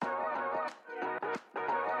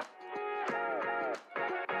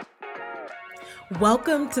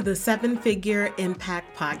Welcome to the Seven Figure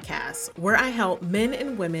Impact Podcast, where I help men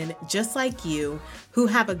and women just like you who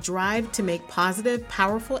have a drive to make positive,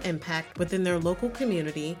 powerful impact within their local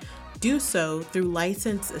community, do so through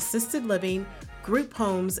licensed assisted living, group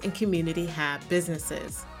homes, and community hab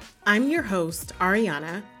businesses. I'm your host,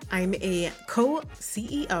 Ariana. I'm a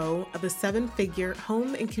co-CEO of a seven-figure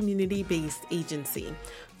home and community-based agency,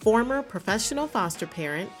 former professional foster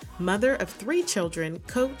parent, mother of 3 children,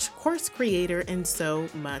 coach, course creator, and so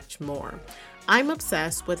much more. I'm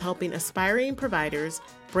obsessed with helping aspiring providers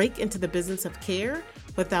break into the business of care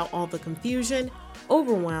without all the confusion,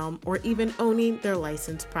 overwhelm, or even owning their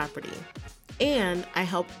licensed property. And I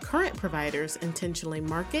help current providers intentionally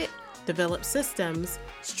market, develop systems,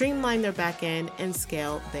 streamline their back end, and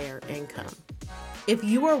scale their income. If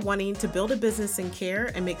you are wanting to build a business in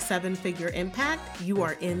care and make seven-figure impact, you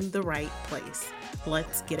are in the right place.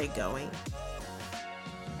 Let's get it going.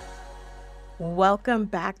 Welcome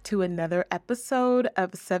back to another episode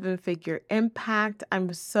of Seven Figure Impact.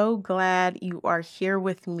 I'm so glad you are here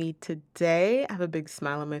with me today. I have a big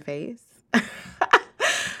smile on my face.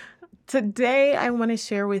 Today, I want to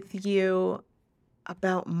share with you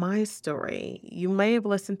about my story. You may have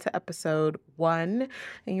listened to episode 1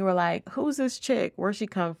 and you were like, who's this chick? Where's she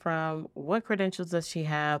come from? What credentials does she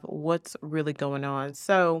have? What's really going on?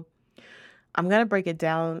 So I'm going to break it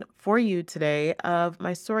down for you today of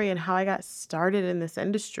my story and how I got started in this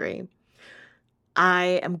industry.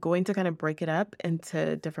 I am going to kind of break it up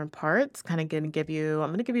into different parts, I'm going to give you a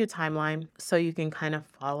timeline so you can kind of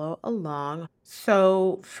follow along.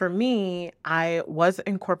 So for me, I was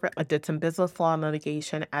in corporate. I did some business law and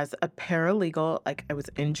litigation as a paralegal. Like I was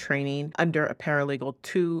in training under a paralegal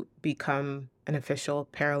to become an official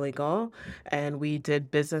paralegal. And we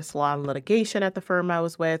did business law and litigation at the firm I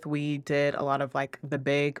was with. We did a lot of like the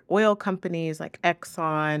big oil companies like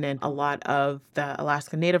Exxon and a lot of the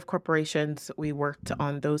Alaska Native corporations. We worked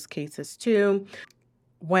on those cases too.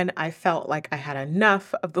 When I felt like I had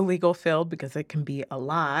enough of the legal field, because it can be a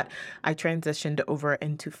lot, I transitioned over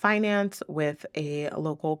into finance with a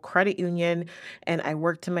local credit union, and I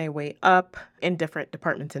worked my way up in different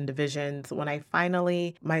departments and divisions. When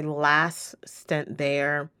my last stint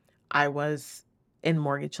there, I was in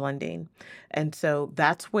mortgage lending. And so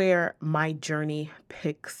that's where my journey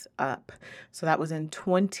picks up. So that was in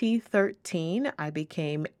 2013. I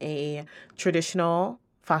became a traditional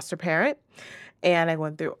foster parent. And I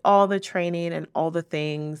went through all the training and all the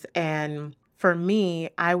things. And for me,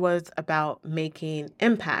 I was about making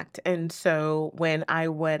impact. And so when I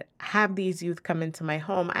would have these youth come into my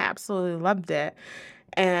home, I absolutely loved it.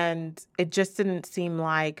 And it just didn't seem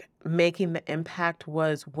like making the impact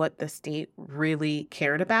was what the state really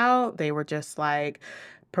cared about. They were just like,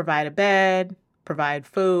 provide a bed, provide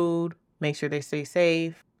food, make sure they stay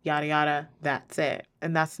safe, yada, yada, that's it.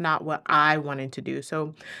 And that's not what I wanted to do.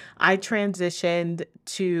 So I transitioned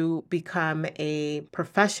to become a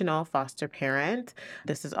professional foster parent.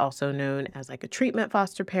 This is also known as like a treatment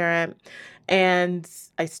foster parent. And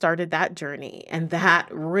I started that journey. And that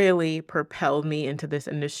really propelled me into this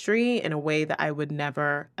industry in a way that I would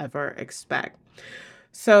never, ever expect.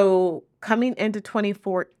 So coming into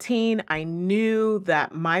 2014, I knew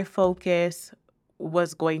that my focus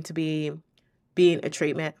was going to be being a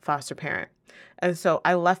treatment foster parent. And so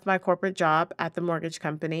I left my corporate job at the mortgage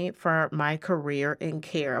company for my career in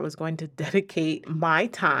care. I was going to dedicate my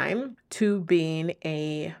time to being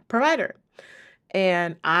a provider.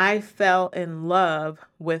 And I fell in love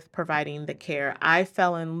with providing the care. I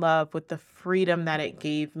fell in love with the freedom that it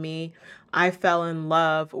gave me. I fell in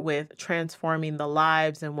love with transforming the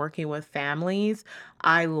lives and working with families.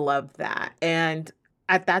 I loved that. And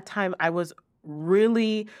at that time, I was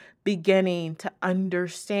really beginning to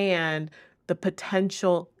understand the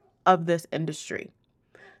potential of this industry.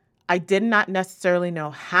 I did not necessarily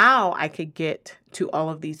know how I could get to all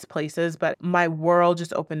of these places, but my world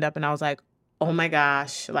just opened up and I was like, oh my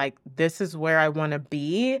gosh, like this is where I want to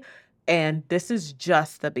be. And this is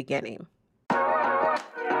just the beginning.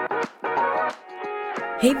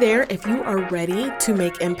 Hey there, if you are ready to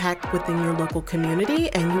make impact within your local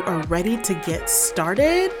community and you are ready to get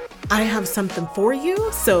started, I have something for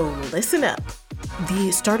you, so listen up.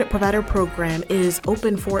 The Startup Provider Program is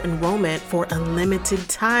open for enrollment for a limited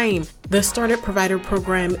time. The Startup Provider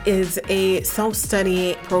Program is a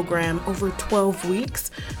self-study program over 12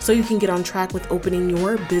 weeks, so you can get on track with opening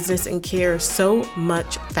your business and care so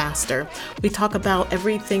much faster. We talk about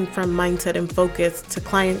everything from mindset and focus to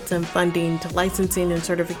clients and funding to licensing and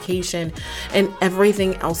certification and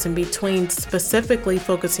everything else in between, specifically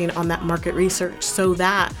focusing on that market research so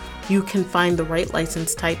that you can find the right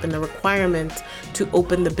license type and the requirements to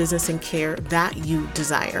open the business and care that you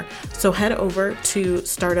desire. So head over to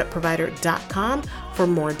startupprovider.com for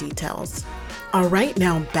more details. All right,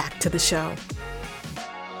 now back to the show.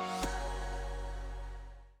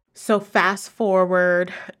 So fast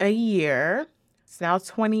forward a year, it's now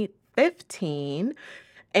 2015,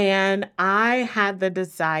 and I had the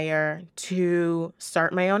desire to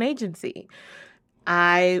start my own agency.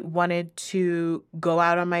 I wanted to go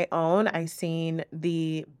out on my own. I seen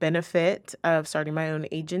the benefit of starting my own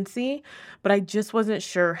agency, but I just wasn't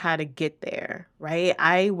sure how to get there, right?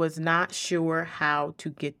 I was not sure how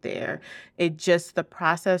to get there. The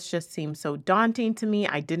process just seemed so daunting to me.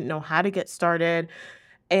 I didn't know how to get started.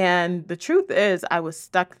 And the truth is, I was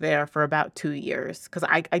stuck there for about 2 years because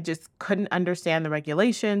I just couldn't understand the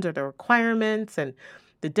regulations or the requirements and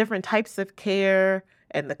the different types of care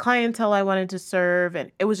and the clientele I wanted to serve.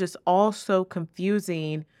 And it was just all so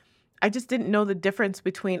confusing. I just didn't know the difference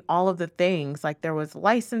between all of the things. Like there was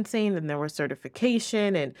licensing and there was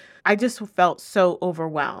certification, and I just felt so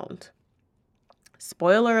overwhelmed.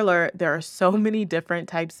 Spoiler alert, there are so many different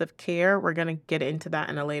types of care. We're going to get into that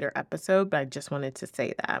in a later episode, but I just wanted to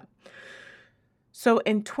say that. So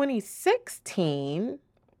in 2016,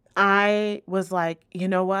 I was like, you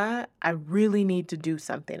know what? I really need to do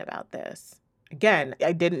something about this. Again,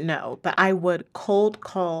 I didn't know, but I would cold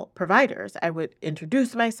call providers. I would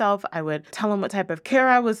introduce myself. I would tell them what type of care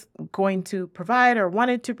I was going to provide or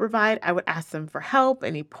wanted to provide. I would ask them for help,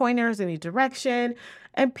 any pointers, any direction.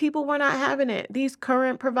 And people were not having it. These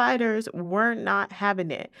current providers were not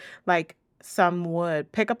having it. Like some would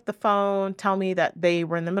pick up the phone, tell me that they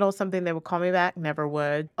were in the middle of something, they would call me back, never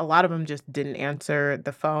would. A lot of them just didn't answer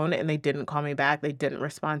the phone and they didn't call me back. They didn't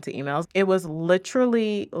respond to emails. It was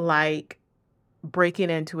literally like breaking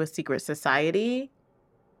into a secret society.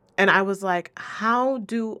 And I was like, how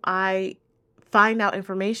do I find out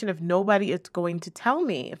information if nobody is going to tell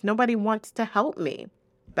me, if nobody wants to help me?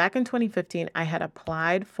 Back in 2015, I had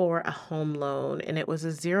applied for a home loan, and it was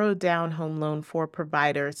a zero down home loan for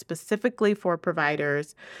providers, specifically for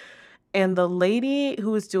providers. And the lady who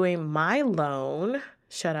was doing my loan,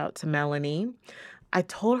 shout out to Melanie, I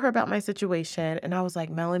told her about my situation, and I was like,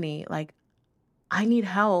 Melanie, like, I need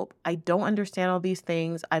help. I don't understand all these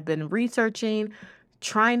things. I've been researching,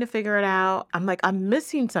 trying to figure it out. I'm like, I'm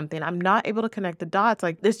missing something. I'm not able to connect the dots.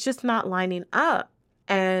 Like, it's just not lining up.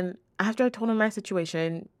 And after I told her my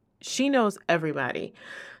situation, she knows everybody.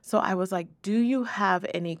 So I was like, do you have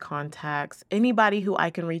any contacts, anybody who I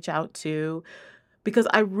can reach out to? Because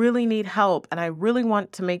I really need help and I really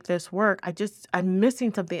want to make this work. I'm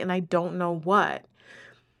missing something and I don't know what.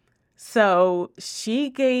 So she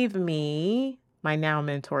gave me my now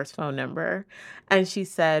mentor's phone number. And she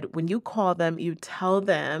said, when you call them, you tell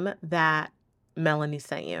them that Melanie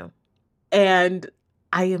sent you. And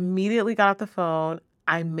I immediately got off the phone.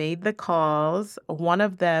 I made the calls. One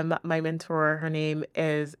of them, my mentor, her name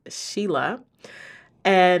is Sheila.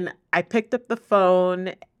 And I picked up the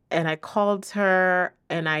phone and I called her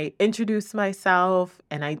and I introduced myself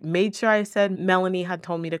and I made sure I said Melanie had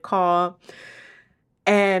told me to call.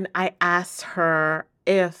 And I asked her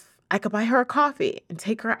if I could buy her a coffee and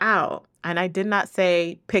take her out. And I did not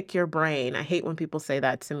say, pick your brain. I hate when people say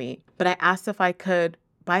that to me. But I asked if I could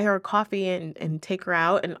buy her a coffee and take her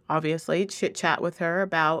out and obviously chit chat with her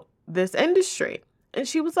about this industry. And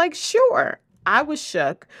she was like, sure. I was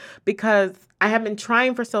shook because I had been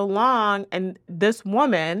trying for so long and this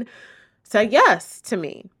woman said yes to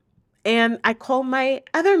me. And I called my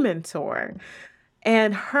other mentor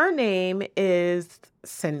and her name is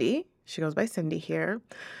Cindy. She goes by Cindy here.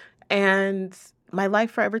 And my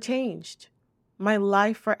life forever changed. My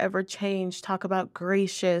life forever changed. Talk about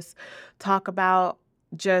gracious. Talk about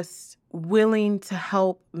just willing to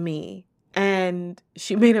help me. And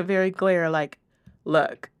she made it very clear, like,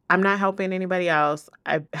 look, I'm not helping anybody else.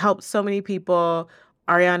 I've helped so many people.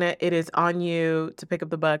 Ariana, it is on you to pick up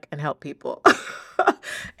the buck and help people.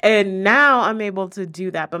 And now I'm able to do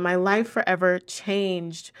that. But my life forever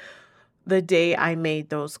changed the day I made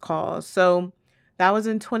those calls. So that was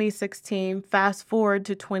in 2016. Fast forward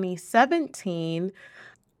to 2017.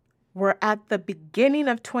 We're at the beginning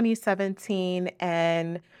of 2017,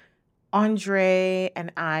 and Andre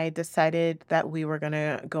and I decided that we were going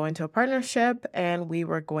to go into a partnership and we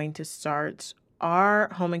were going to start our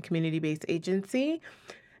home and community-based agency.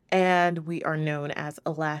 And we are known as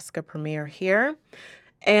Alaska Premier here.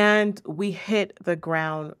 And we hit the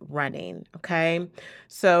ground running, okay?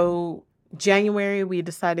 So January, we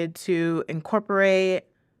decided to incorporate.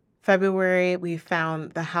 February, we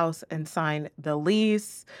found the house and signed the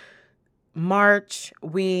lease. March,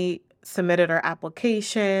 we submitted our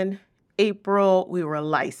application. April, we were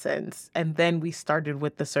licensed, and then we started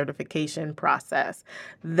with the certification process.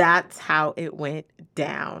 That's how it went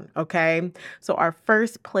down, okay? So our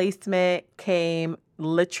first placement came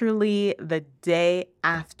literally the day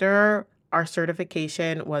after our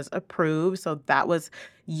certification was approved. So that was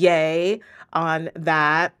yay on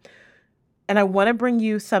that. And I want to bring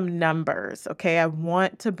you some numbers, okay? I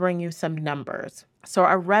want to bring you some numbers. So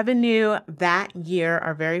our revenue that year,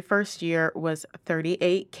 our very first year, was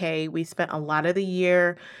 $38K. We spent a lot of the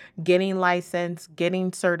year getting licensed,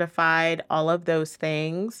 getting certified, all of those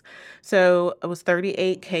things. So it was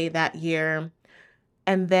 $38K that year.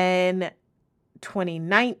 And then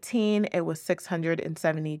 2019, it was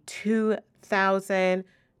 672,000.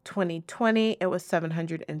 2020, it was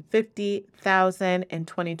 750,000. In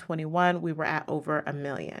 2021, we were at over $1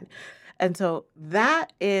 million. And so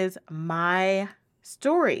that is my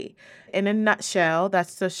story. In a nutshell,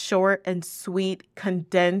 that's the short and sweet,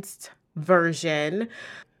 condensed version.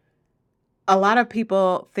 A lot of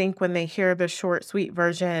people think when they hear the short, sweet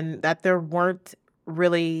version that there weren't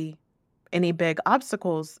really any big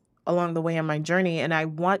obstacles along the way on my journey. And I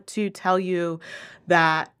want to tell you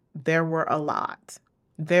that there were a lot.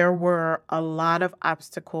 There were a lot of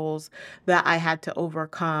obstacles that I had to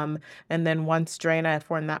overcome. And then once Dre and I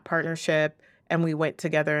formed that partnership and we went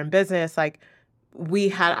together in business, like we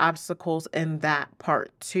had obstacles in that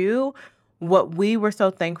part too. What we were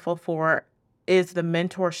so thankful for is the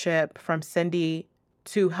mentorship from Cindy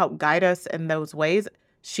to help guide us in those ways.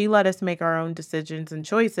 She let us make our own decisions and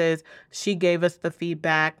choices. She gave us the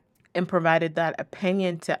feedback and provided that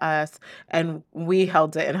opinion to us, and we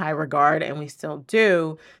held it in high regard, and we still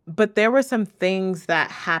do. But there were some things that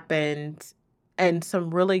happened and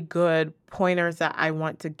some really good pointers that I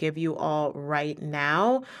want to give you all right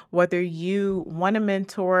now. Whether you want a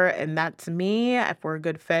mentor, and that's me, if we're a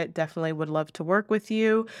good fit, definitely would love to work with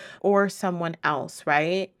you, or someone else,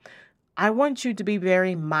 right? I want you to be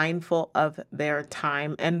very mindful of their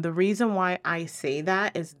time. And the reason why I say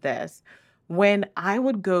that is this. When I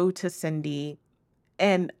would go to Cindy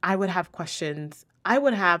and I would have questions, I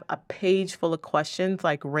would have a page full of questions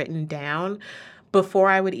like written down before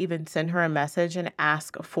I would even send her a message and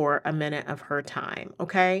ask for a minute of her time.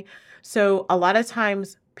 Okay. So a lot of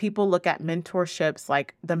times people look at mentorships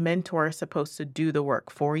like the mentor is supposed to do the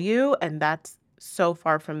work for you. And that's so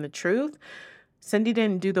far from the truth. Cindy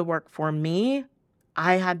didn't do the work for me.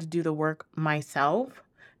 I had to do the work myself.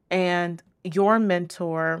 And your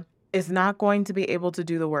mentor is not going to be able to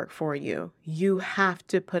do the work for you. You have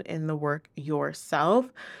to put in the work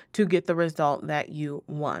yourself to get the result that you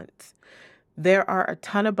want. There are a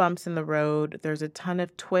ton of bumps in the road. There's a ton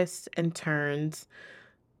of twists and turns.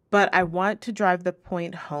 But I want to drive the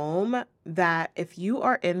point home that if you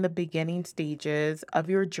are in the beginning stages of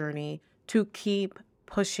your journey, to keep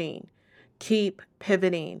pushing, keep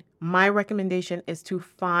pivoting. My recommendation is to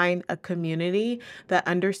find a community that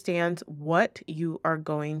understands what you are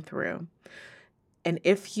going through. And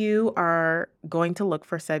if you are going to look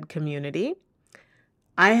for said community,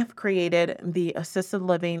 I have created the Assisted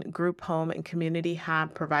Living Group Home and Community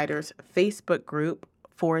Hab Providers Facebook group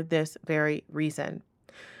for this very reason.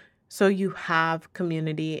 So you have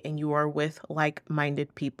community and you are with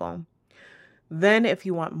like-minded people. Then if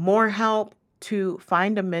you want more help, to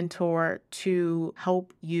find a mentor to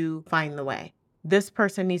help you find the way. This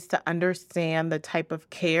person needs to understand the type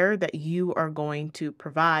of care that you are going to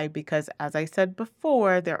provide because, as I said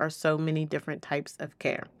before, there are so many different types of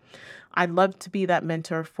care. I'd love to be that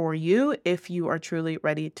mentor for you if you are truly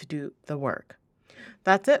ready to do the work.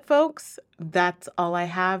 That's it, folks. That's all I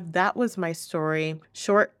have. That was my story,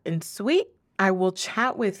 short and sweet. I will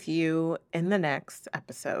chat with you in the next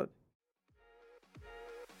episode.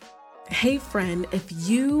 Hey friend, if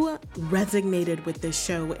you resonated with this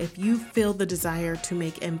show, if you feel the desire to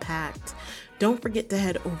make impact, don't forget to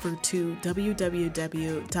head over to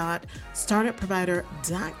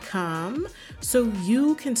www.startupprovider.com so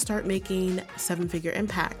you can start making seven-figure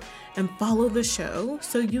impact, and follow the show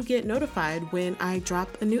so you get notified when I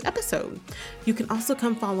drop a new episode. You can also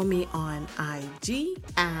come follow me on IG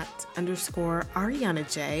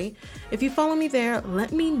 @_Ariana J. If you follow me there,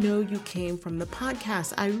 let me know you came from the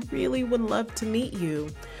podcast. I really would love to meet you.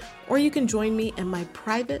 Or you can join me in my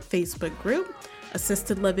private Facebook group,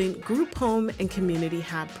 Assisted Living Group Home and Community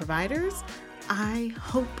Hab Providers. I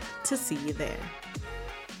hope to see you there.